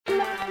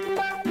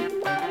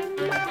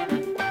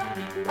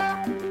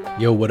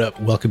Yo, what up?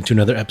 Welcome to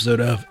another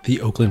episode of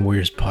the Oakland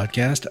Warriors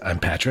podcast. I'm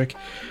Patrick,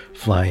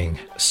 flying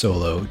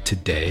solo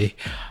today.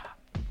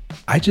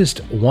 I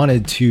just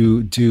wanted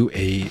to do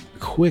a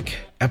quick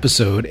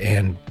episode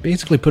and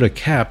basically put a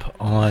cap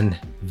on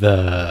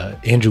the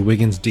Andrew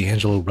Wiggins,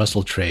 D'Angelo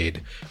Russell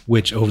trade,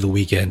 which over the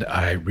weekend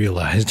I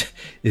realized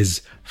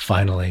is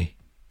finally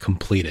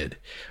completed.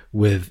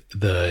 With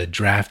the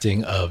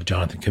drafting of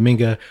Jonathan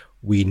Kuminga,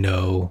 we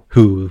know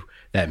who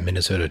that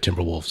Minnesota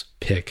Timberwolves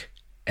pick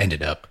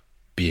ended up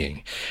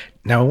being.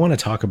 Now, I want to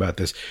talk about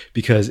this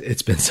because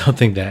it's been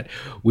something that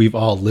we've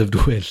all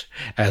lived with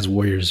as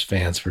Warriors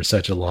fans for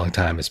such a long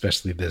time,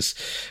 especially this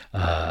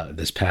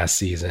past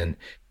season,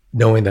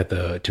 knowing that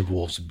the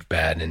Timberwolves would be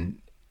bad and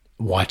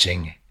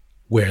watching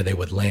where they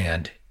would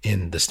land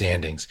in the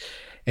standings.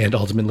 And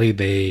ultimately,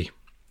 they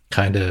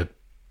kind of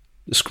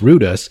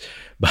screwed us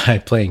by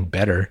playing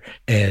better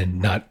and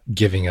not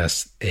giving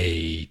us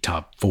a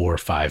top 4 or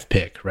 5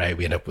 pick, right?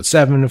 We end up with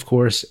 7, of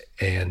course,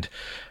 and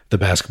the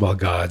basketball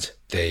gods,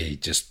 they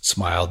just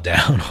smiled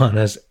down on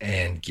us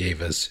and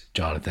gave us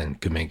Jonathan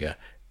Kuminga.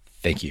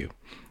 Thank you.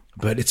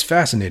 But it's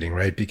fascinating,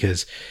 right?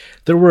 Because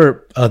there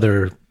were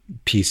other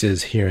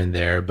pieces here and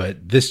there,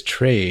 but this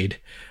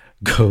trade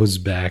goes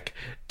back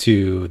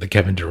to the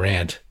Kevin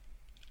Durant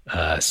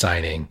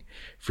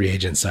free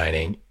agent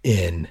signing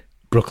in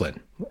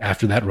Brooklyn.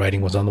 After that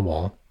writing was on the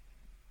wall,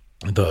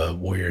 the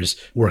Warriors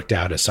worked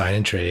out a sign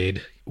and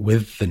trade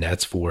with the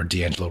Nets for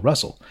D'Angelo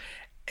Russell.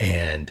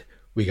 And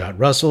we got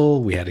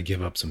Russell. We had to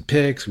give up some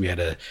picks. We had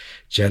to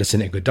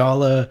jettison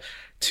Iguodala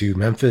to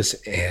Memphis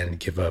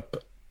and give up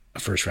a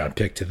first-round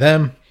pick to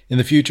them in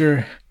the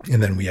future.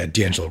 And then we had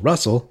D'Angelo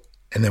Russell,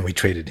 and then we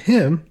traded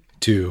him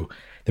to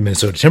the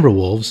Minnesota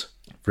Timberwolves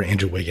for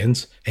Andrew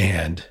Wiggins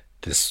and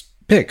this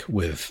pick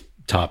with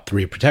top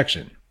 3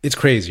 protection. It's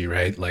crazy,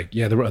 right? Like,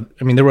 yeah, there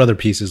were other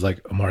pieces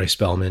like Amari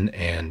Spellman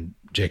and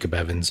Jacob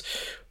Evans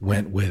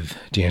went with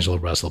D'Angelo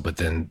Russell, but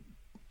then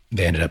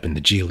they ended up in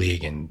the G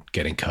League and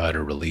getting cut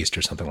or released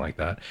or something like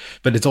that.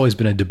 But it's always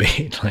been a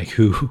debate, like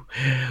who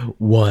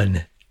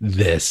won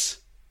this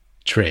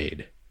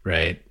trade,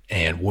 right?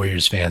 And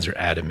Warriors fans are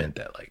adamant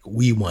that like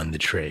we won the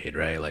trade,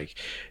 right? Like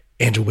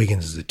Andrew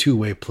Wiggins is a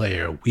two-way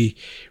player. We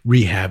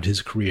rehabbed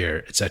his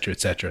career, et cetera,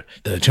 et cetera.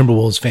 The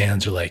Timberwolves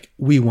fans are like,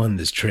 we won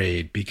this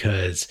trade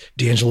because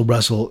D'Angelo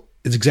Russell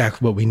is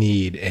exactly what we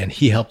need. And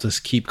he helped us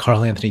keep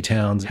Karl Anthony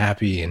Towns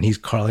happy. And he's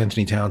Karl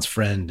Anthony Towns'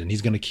 friend. And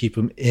he's going to keep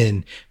him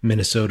in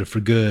Minnesota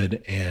for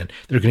good. And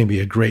they're going to be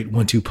a great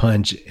 1-2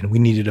 punch. And we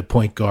needed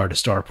a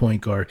star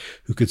point guard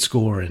who could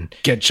score and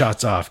get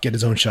shots off, get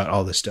his own shot,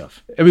 all this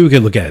stuff. I mean, we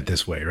could look at it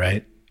this way,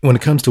 right? When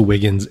it comes to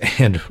Wiggins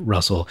and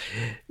Russell,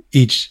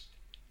 each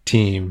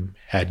team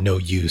had no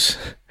use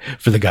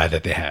for the guy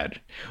that they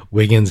had.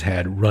 Wiggins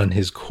had run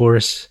his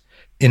course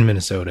in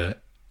Minnesota,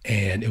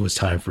 and it was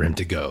time for him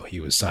to go. He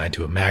was signed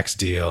to a max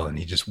deal, and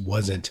he just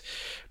wasn't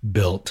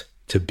built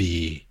to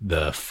be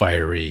the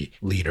fiery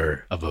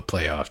leader of a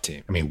playoff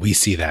team. I mean, we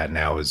see that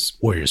now as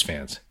Warriors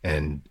fans.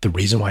 And the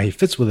reason why he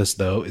fits with us,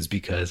 though, is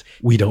because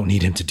we don't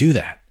need him to do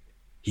that.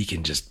 He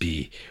can just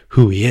be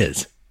who he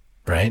is,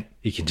 right?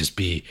 He can just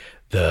be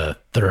the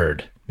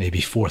 3rd, maybe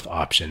 4th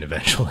option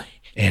eventually.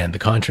 And the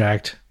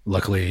contract,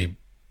 luckily,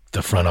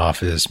 the front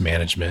office,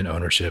 management,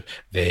 ownership,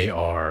 they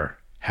are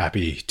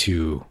happy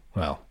to,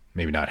 well,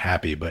 maybe not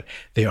happy, but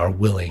they are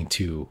willing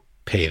to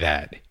pay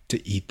that,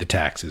 to eat the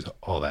taxes,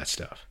 all that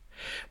stuff.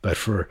 But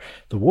for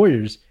the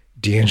Warriors,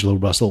 D'Angelo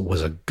Russell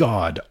was a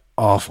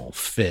god-awful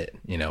fit,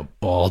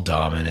 ball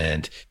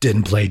dominant,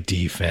 didn't play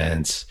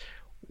defense,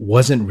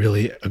 wasn't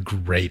really a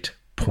great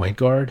point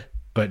guard,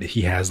 but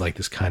he has like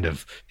this kind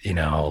of,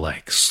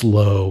 like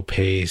slow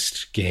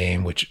paced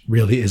game, which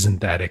really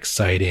isn't that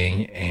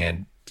exciting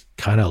and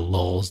kind of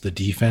lulls the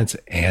defense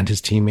and his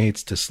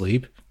teammates to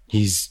sleep.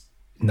 He's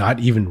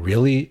not even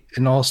really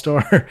an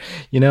all-star,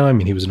 he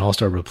was an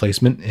all-star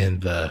replacement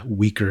in the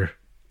weaker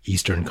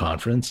Eastern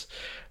Conference.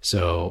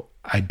 So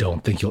I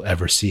don't think you'll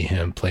ever see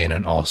him play in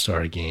an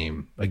all-star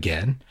game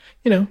again,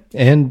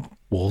 and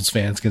Wolves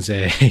fans can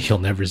say you'll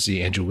never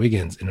see Andrew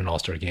Wiggins in an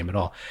all-star game at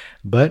all.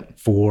 But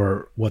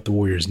for what the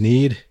Warriors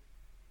need,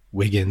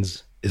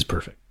 Wiggins is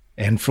perfect.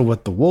 And for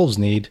what the Wolves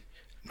need,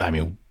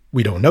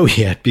 we don't know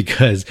yet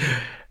because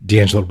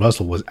D'Angelo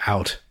Russell was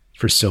out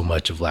for so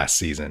much of last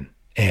season.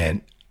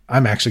 And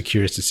I'm actually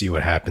curious to see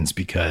what happens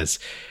because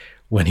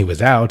when he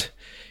was out,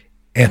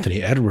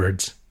 Anthony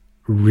Edwards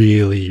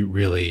really,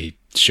 really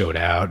showed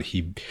out.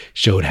 He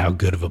showed how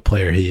good of a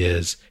player he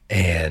is.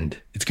 And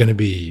it's going to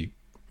be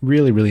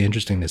really, really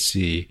interesting to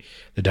see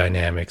the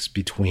dynamics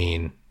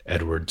between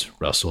Edwards,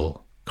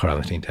 Russell, Karl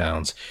Anthony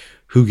Towns,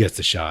 who gets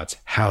the shots,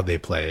 how they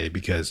play,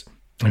 because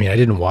I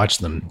didn't watch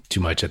them too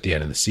much at the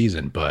end of the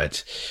season,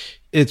 but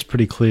it's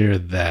pretty clear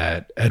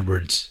that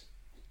Edwards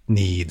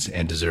needs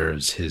and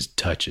deserves his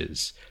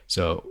touches.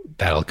 So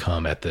that'll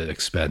come at the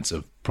expense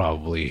of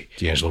probably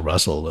D'Angelo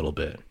Russell a little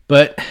bit.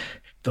 But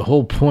the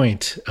whole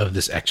point of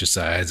this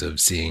exercise of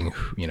seeing,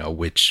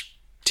 which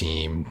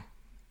team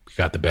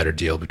got the better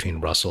deal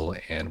between Russell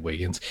and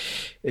Wiggins,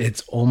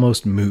 it's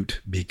almost moot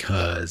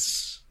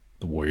because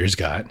the Warriors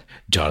got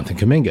Jonathan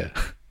Kuminga,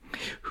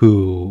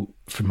 who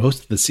for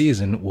most of the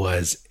season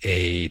was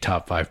a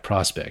top 5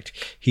 prospect.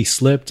 He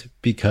slipped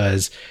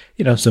because,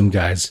 some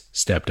guys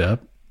stepped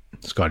up.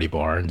 Scotty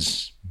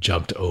Barnes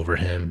jumped over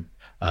him.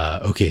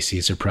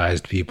 OKC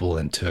surprised people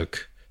and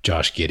took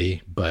Josh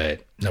Giddey.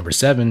 But number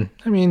 7,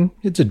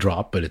 it's a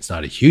drop, but it's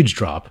not a huge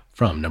drop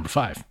from number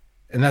 5.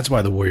 And that's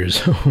why the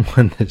Warriors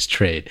won this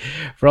trade.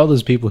 For all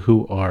those people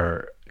who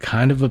are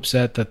kind of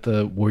upset that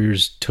the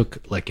Warriors took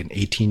like an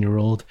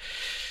 18-year-old,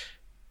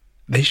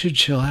 they should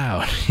chill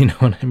out. You know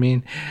what I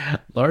mean?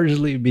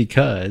 Largely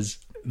because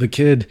the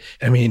kid,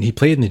 he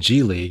played in the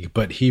G League,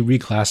 but he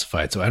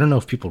reclassified. So I don't know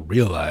if people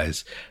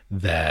realize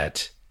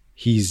that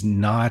he's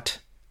not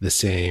the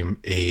same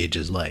age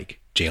as like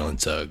Jalen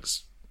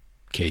Suggs,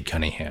 Cade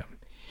Cunningham.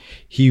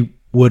 He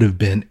would have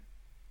been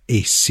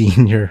a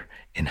senior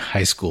in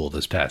high school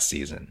this past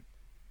season.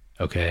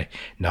 Okay?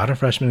 Not a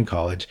freshman in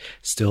college,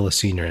 still a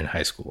senior in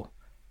high school.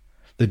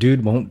 The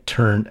dude won't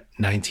turn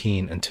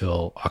 19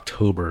 until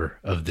October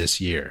of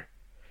this year.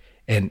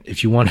 And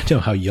if you want to know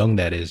how young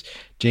that is,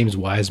 James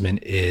Wiseman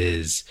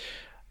is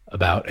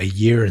about a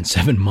year and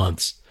 7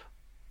 months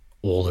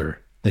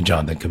older than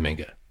Jonathan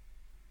Kuminga.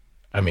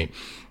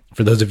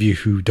 For those of you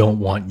who don't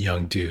want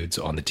young dudes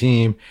on the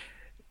team,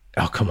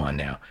 oh, come on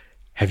now.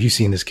 Have you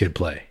seen this kid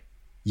play?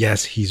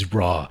 Yes, he's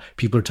raw.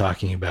 People are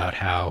talking about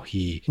how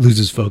he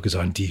loses focus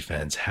on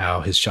defense,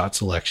 how his shot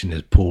selection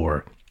is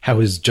poor, how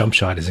his jump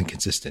shot is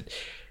inconsistent.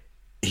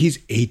 He's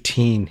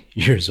 18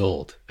 years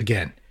old.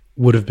 Again,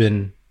 would have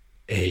been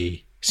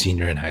a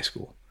senior in high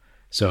school.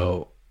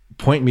 So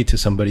point me to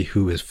somebody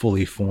who is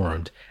fully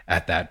formed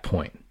at that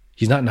point.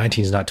 He's not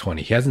 19, he's not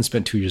 20. He hasn't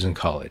spent 2 years in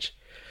college.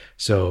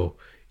 So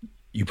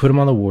you put him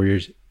on the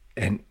Warriors,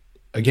 and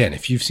again,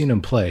 if you've seen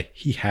him play,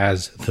 he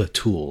has the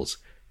tools.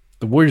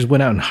 The Warriors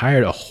went out and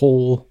hired a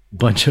whole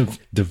bunch of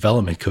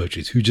development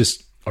coaches who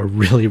just are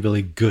really,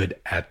 really good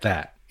at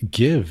that.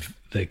 Give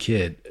the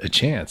kid a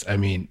chance.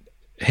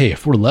 Hey,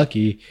 if we're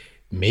lucky,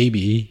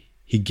 maybe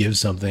he gives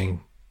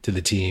something to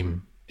the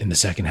team in the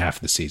second half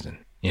of the season.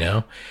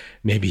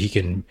 Maybe he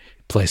can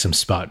play some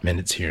spot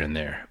minutes here and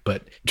there.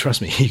 But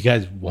trust me, you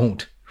guys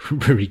won't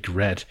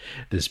regret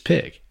this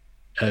pick.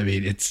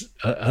 It's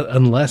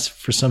unless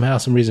for some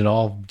reason it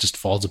all just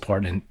falls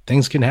apart, and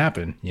things can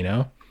happen.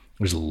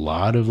 There's a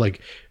lot of like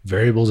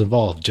variables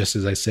involved. Just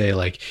as I say,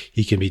 like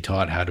he can be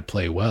taught how to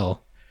play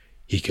well,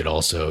 he could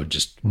also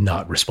just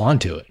not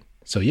respond to it.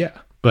 So yeah,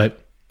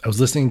 but I was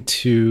listening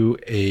to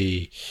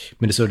a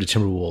Minnesota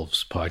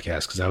Timberwolves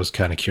podcast because I was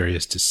kind of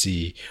curious to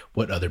see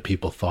what other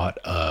people thought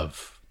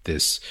of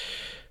this,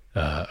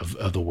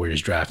 of the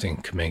Warriors drafting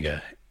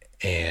Kuminga.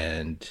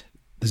 And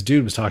this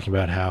dude was talking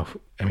about how,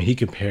 he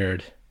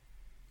compared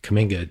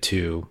Kuminga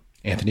to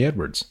Anthony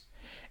Edwards.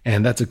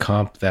 And that's a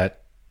comp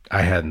that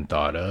I hadn't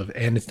thought of.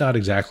 And it's not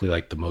exactly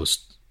like the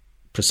most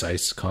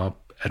precise comp.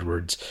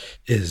 Edwards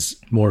is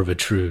more of a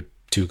true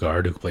 2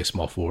 guard who can play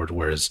small forward,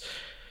 whereas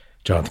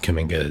Jonathan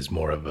Kuminga is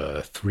more of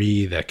a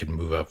 3 that can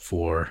move up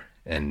 4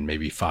 and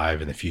maybe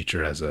 5 in the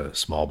future as a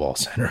small ball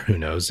center. Who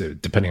knows,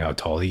 depending on how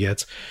tall he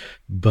gets.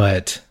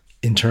 But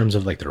in terms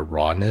of like their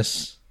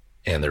rawness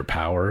and their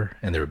power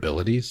and their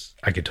abilities,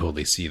 I could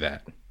totally see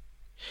that.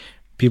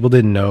 People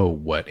didn't know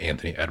what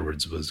Anthony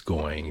Edwards was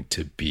going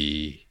to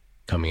be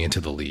coming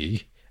into the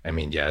league.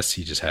 Yes,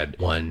 he just had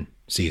one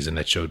season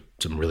that showed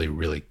some really,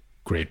 really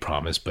great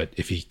promise. But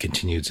if he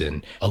continues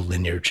in a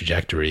linear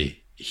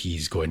trajectory,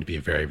 he's going to be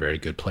a very, very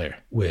good player.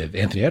 With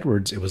Anthony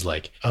Edwards, it was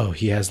like, oh,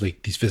 he has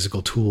like these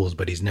physical tools,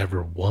 but he's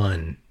never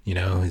won.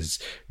 His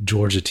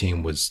Georgia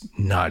team was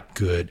not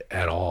good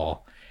at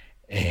all.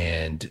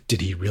 And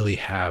did he really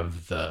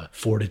have the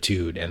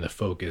fortitude and the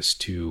focus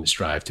to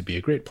strive to be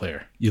a great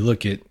player? You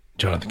look at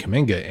Jonathan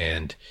Kuminga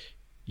and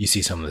you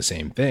see some of the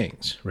same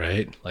things,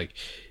 right? Like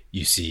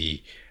you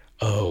see,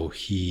 oh,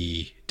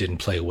 he didn't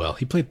play well.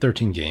 He played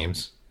 13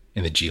 games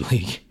in the G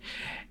League.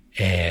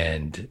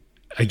 And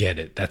I get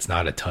it. That's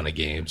not a ton of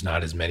games,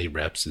 not as many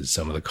reps as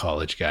some of the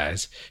college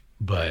guys.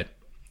 But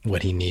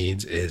what he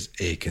needs is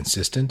a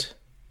consistent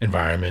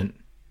environment,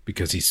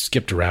 because he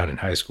skipped around in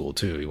high school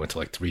too. He went to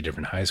like 3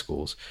 different high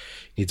schools.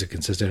 He needs a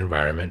consistent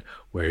environment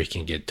where he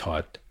can get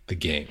taught the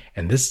game.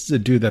 And this is a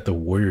dude that the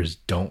Warriors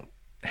don't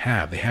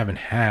have. They haven't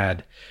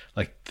had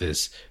like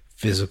this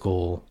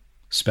physical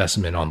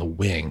specimen on the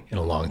wing in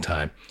a long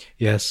time.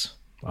 Yes,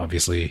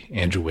 obviously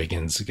Andrew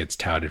Wiggins gets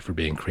touted for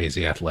being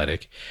crazy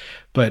athletic,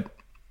 but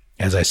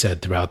as I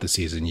said throughout the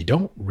season, you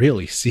don't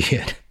really see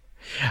it.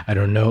 I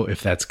don't know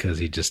if that's because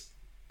he just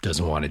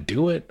doesn't want to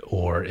do it,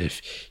 or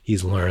if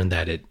he's learned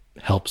that it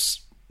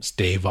helps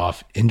stave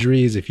off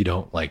injuries if you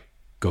don't like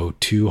go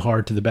too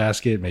hard to the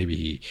basket. Maybe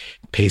he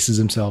paces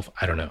himself.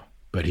 I don't know,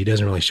 but he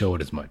doesn't really show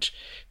it as much.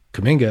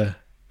 Kuminga,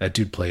 that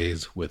dude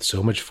plays with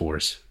so much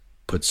force,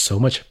 puts so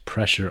much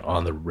pressure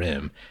on the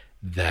rim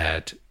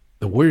that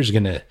the Warriors are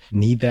going to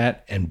need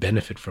that and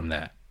benefit from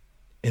that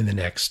in the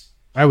next,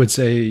 I would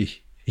say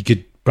he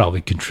could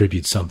probably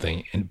contribute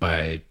something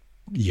by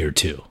year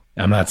 2.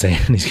 I'm not saying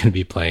he's going to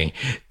be playing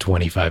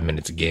 25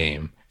 minutes a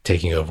game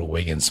taking over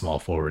Wiggins' small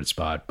forward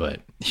spot,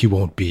 but he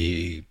won't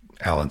be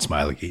Alan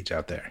Smiley-Gage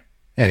out there.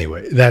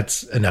 Anyway,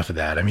 that's enough of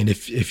that. I mean,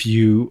 if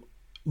you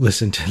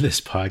listen to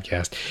this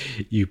podcast,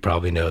 you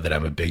probably know that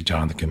I'm a big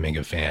Jonathan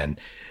Kuminga fan,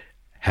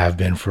 have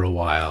been for a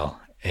while.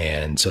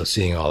 And so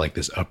seeing all like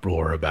this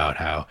uproar about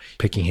how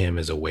picking him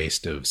is a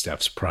waste of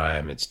Steph's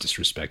prime, it's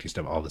disrespecting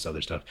Steph, all this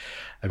other stuff.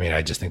 I mean,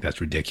 I just think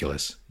that's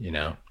ridiculous, you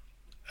know?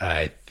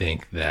 I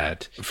think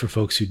that for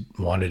folks who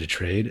wanted to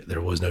trade,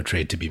 there was no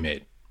trade to be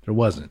made. There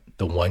wasn't.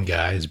 The one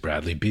guy is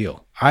Bradley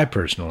Beal. I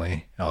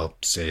personally, I'll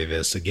say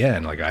this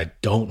again, like I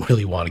don't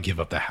really want to give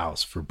up the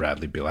house for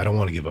Bradley Beal. I don't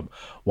want to give up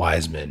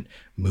Wiseman,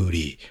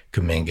 Moody,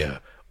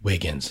 Kuminga,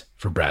 Wiggins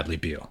for Bradley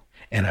Beal.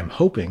 And I'm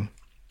hoping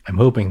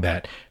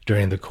that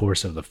during the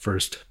course of the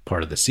first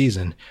part of the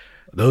season,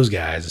 those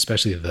guys,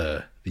 especially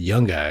the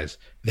young guys,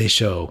 they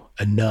show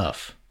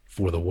enough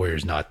for the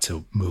Warriors not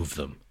to move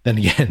them. Then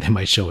again, they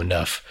might show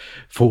enough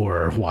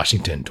for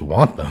Washington to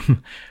want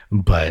them,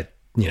 but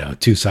you know,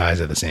 two sides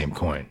of the same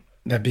coin.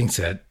 That being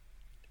said,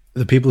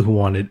 the people who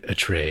wanted a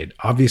trade,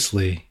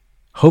 obviously,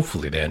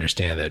 hopefully they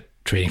understand that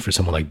trading for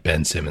someone like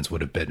Ben Simmons would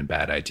have been a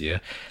bad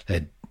idea,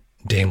 that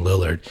Dame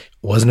Lillard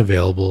wasn't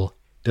available,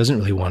 doesn't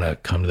really want to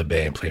come to the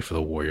Bay and play for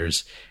the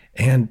Warriors,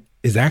 and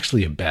is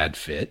actually a bad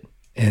fit.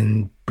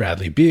 And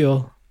Bradley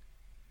Beal,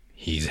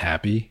 he's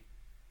happy,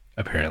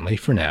 apparently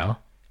for now,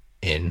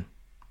 in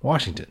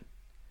Washington.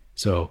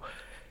 So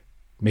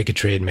make a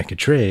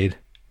trade.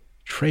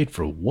 Trade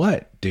for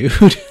what,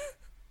 dude?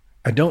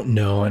 I don't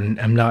know, and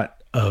I'm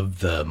not of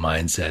the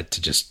mindset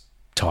to just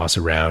toss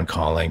around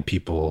calling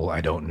people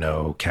I don't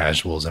know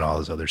casuals and all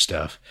this other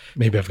stuff.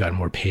 Maybe I've gotten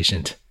more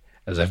patient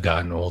as I've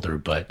gotten older,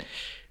 but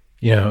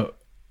you know,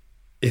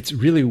 it's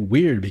really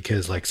weird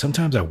because like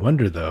sometimes I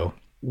wonder though,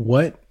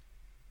 what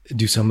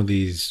do some of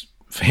these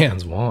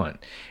fans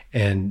want?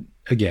 And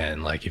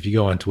again, like if you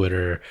go on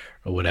Twitter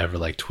or whatever,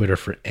 like Twitter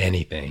for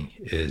anything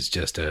is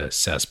just a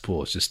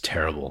cesspool. It's just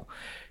terrible.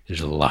 There's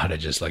a lot of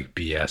just like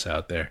BS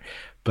out there,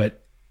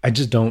 but I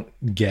just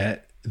don't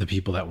get the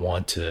people that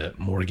want to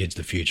mortgage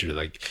the future.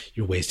 Like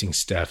you're wasting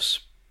Steph's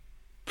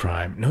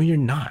prime. No, you're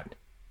not.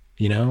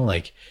 You know,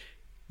 like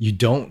you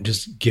don't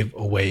just give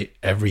away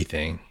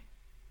everything.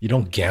 You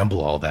don't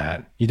gamble all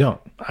that. You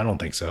don't. I don't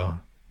think so.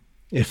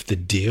 If the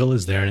deal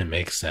is there and it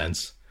makes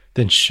sense,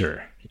 then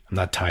sure. I'm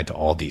not tied to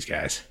all these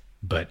guys.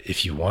 But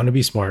if you want to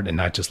be smart and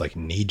not just like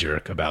knee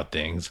jerk about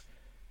things,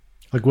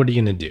 like what are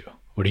you going to do?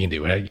 What are you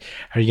going to do?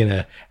 How are you going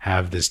to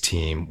have this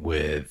team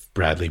with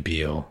Bradley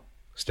Beal,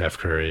 Steph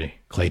Curry,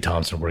 Klay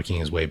Thompson working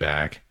his way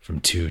back from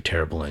two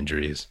terrible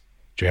injuries,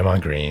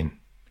 Draymond Green,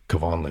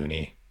 Kevon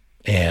Looney,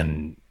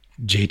 and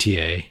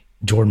JTA,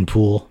 Jordan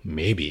Poole,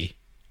 maybe,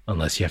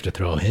 unless you have to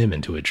throw him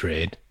into a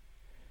trade.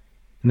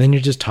 And then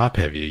you're just top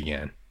heavy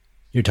again.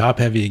 You're top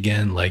heavy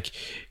again like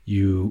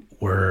you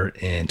were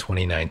in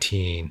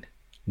 2019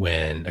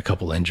 when a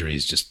couple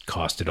injuries just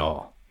cost it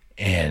all.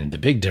 And the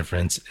big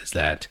difference is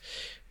that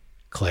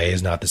Klay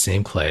is not the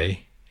same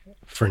Klay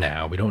for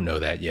now. We don't know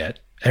that yet.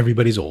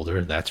 Everybody's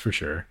older, that's for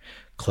sure.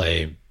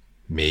 Klay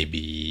may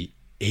be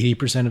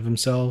 80% of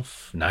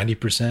himself,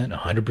 90%,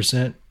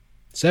 100%,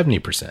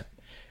 70%.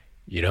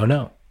 You don't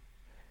know.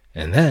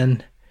 And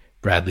then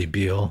Bradley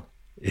Beal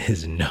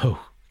is no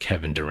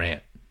Kevin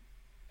Durant.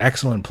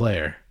 Excellent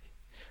player,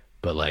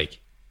 but like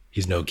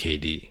he's no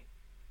KD.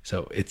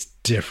 So it's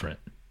different.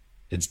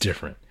 It's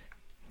different.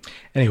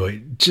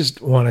 Anyway,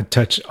 just want to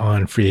touch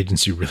on free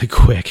agency really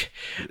quick.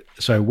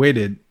 So I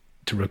waited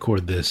to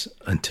record this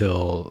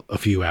until a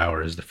few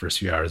hours, the first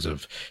few hours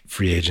of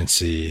free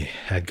agency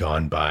had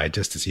gone by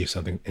just to see if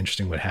something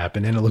interesting would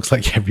happen. And it looks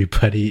like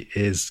everybody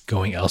is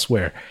going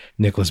elsewhere.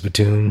 Nicholas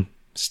Batum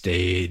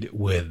stayed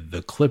with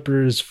the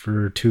Clippers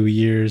for 2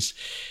 years.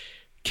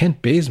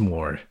 Kent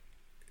Bazemore,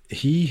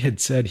 he had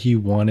said he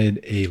wanted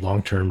a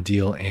long-term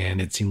deal and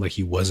it seemed like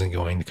he wasn't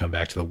going to come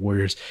back to the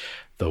Warriors.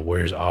 The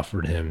Warriors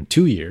offered him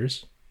 2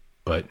 years,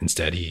 but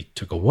instead he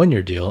took a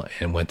 1-year deal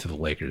and went to the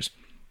Lakers.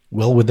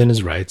 Well within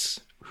his rights.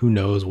 Who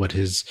knows what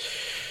his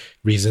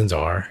reasons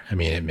are? I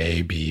mean, it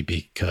may be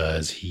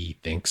because he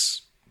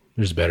thinks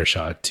there's a better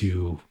shot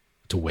to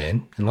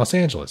win in Los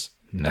Angeles.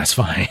 And that's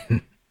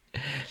fine.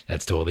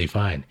 That's totally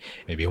fine.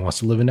 Maybe he wants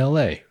to live in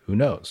LA. Who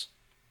knows?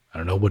 I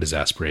don't know what his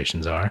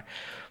aspirations are.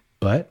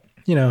 But,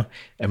 you know,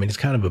 I mean, it's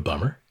kind of a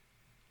bummer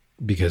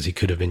because he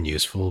could have been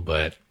useful,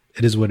 but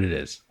it is what it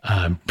is.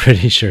 I'm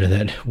pretty sure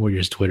that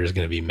Warriors Twitter is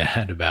going to be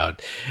mad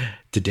about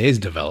today's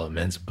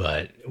developments,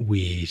 but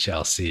we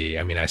shall see.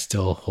 I mean, I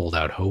still hold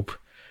out hope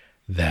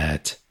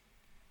that,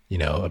 you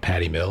know, a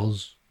Patty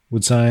Mills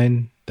would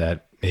sign,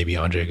 that maybe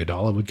Andre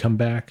Iguodala would come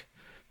back.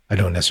 I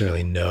don't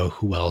necessarily know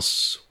who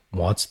else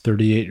wants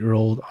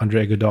 38-year-old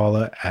Andre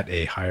Iguodala at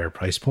a higher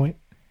price point.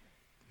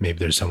 Maybe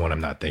there's someone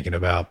I'm not thinking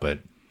about, but,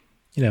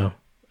 you know,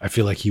 I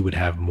feel like he would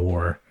have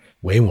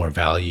way more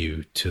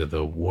value to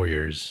the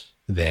Warriors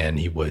than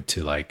he would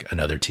to like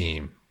another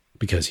team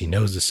because he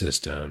knows the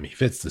system, he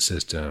fits the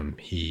system,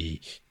 he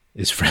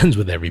is friends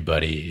with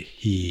everybody.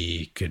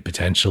 He could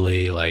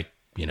potentially like,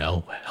 you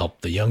know,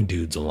 help the young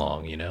dudes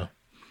along, you know.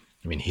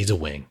 I mean, he's a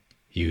wing.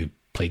 He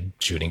played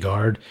shooting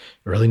guard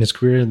early in his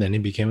career, and then he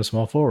became a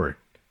small forward.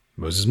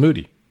 Moses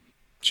Moody,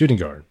 shooting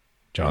guard.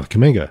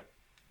 Jonathan Kuminga,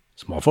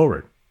 small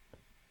forward.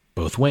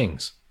 Both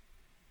wings.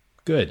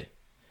 Good.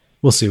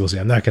 We'll see.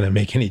 I'm not going to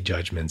make any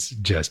judgments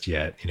just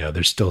yet.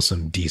 There's still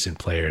some decent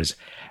players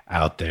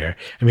out there.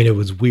 I mean, it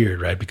was weird,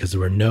 right? Because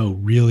there were no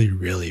really,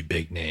 really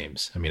big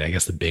names. I mean, I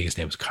guess the biggest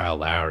name was Kyle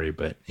Lowry,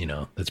 but,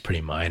 that's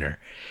pretty minor.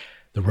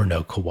 There were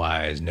no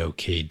Kawhis, no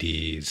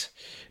KDs,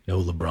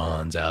 no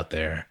LeBrons out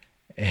there.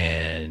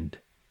 And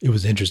it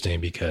was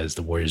interesting because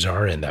the Warriors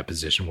are in that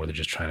position where they're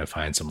just trying to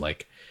find some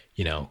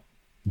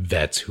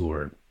vets who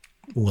are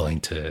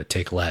willing to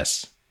take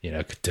less,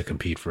 to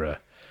compete for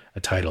a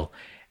title.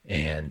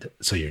 And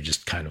so you're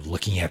just kind of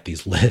looking at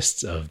these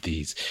lists of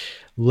these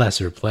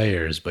lesser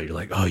players, but you're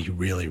like, oh, you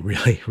really,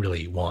 really,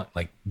 really want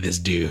this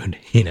dude,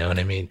 you know what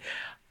I mean?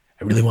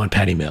 I really want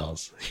Patty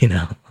Mills,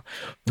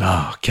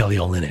 Oh, Kelly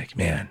Olynyk,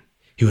 man,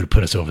 he would have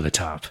put us over the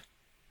top.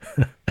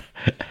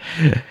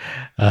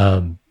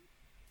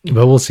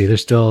 But we'll see.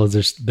 There's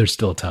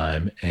still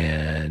time,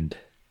 and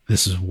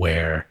this is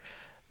where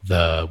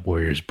the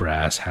Warriors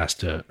brass has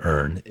to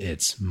earn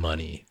its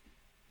money.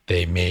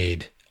 They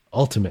made,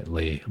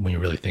 ultimately, when you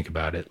really think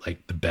about it,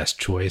 the best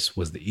choice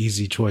was the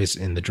easy choice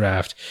in the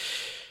draft,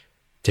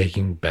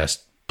 taking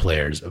best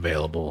players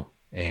available.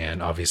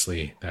 And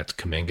obviously that's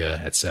Kuminga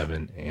at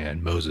 7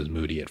 and Moses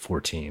Moody at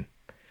 14.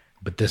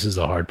 But this is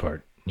the hard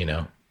part,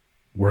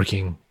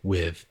 working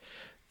with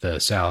the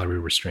salary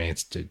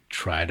restraints to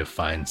try to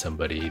find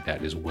somebody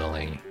that is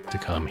willing to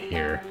come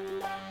here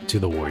to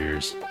the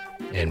Warriors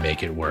and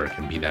make it work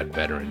and be that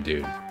veteran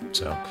dude.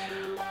 So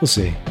we'll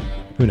see.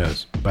 Who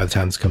knows? By the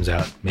time this comes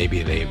out,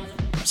 maybe they've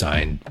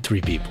signed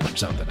 3 people or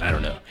something. I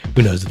don't know.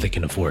 Who knows if they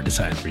can afford to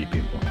sign 3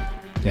 people?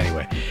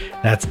 Anyway,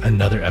 that's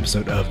another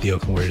episode of the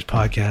Oakland Warriors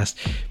podcast.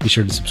 Be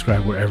sure to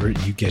subscribe wherever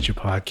you get your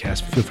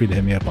podcast. Feel free to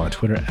hit me up on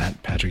Twitter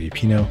at Patrick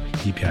Epino,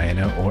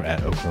 EPINO, or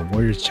at Oakland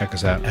Warriors. Check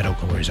us out at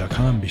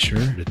OaklandWarriors.com. Be sure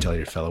to tell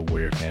your fellow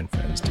Warrior fan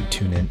friends to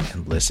tune in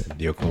and listen.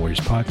 The Oakland Warriors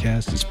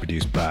podcast is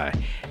produced by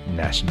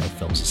National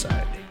Film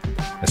Society.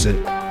 That's it.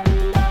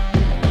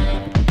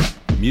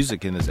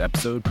 Music in this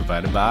episode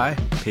provided by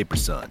Paper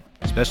Sun.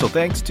 Special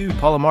thanks to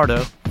Paul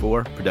Amardo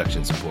for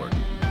production support.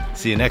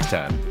 See you next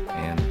time,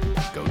 and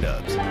go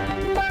Dubs.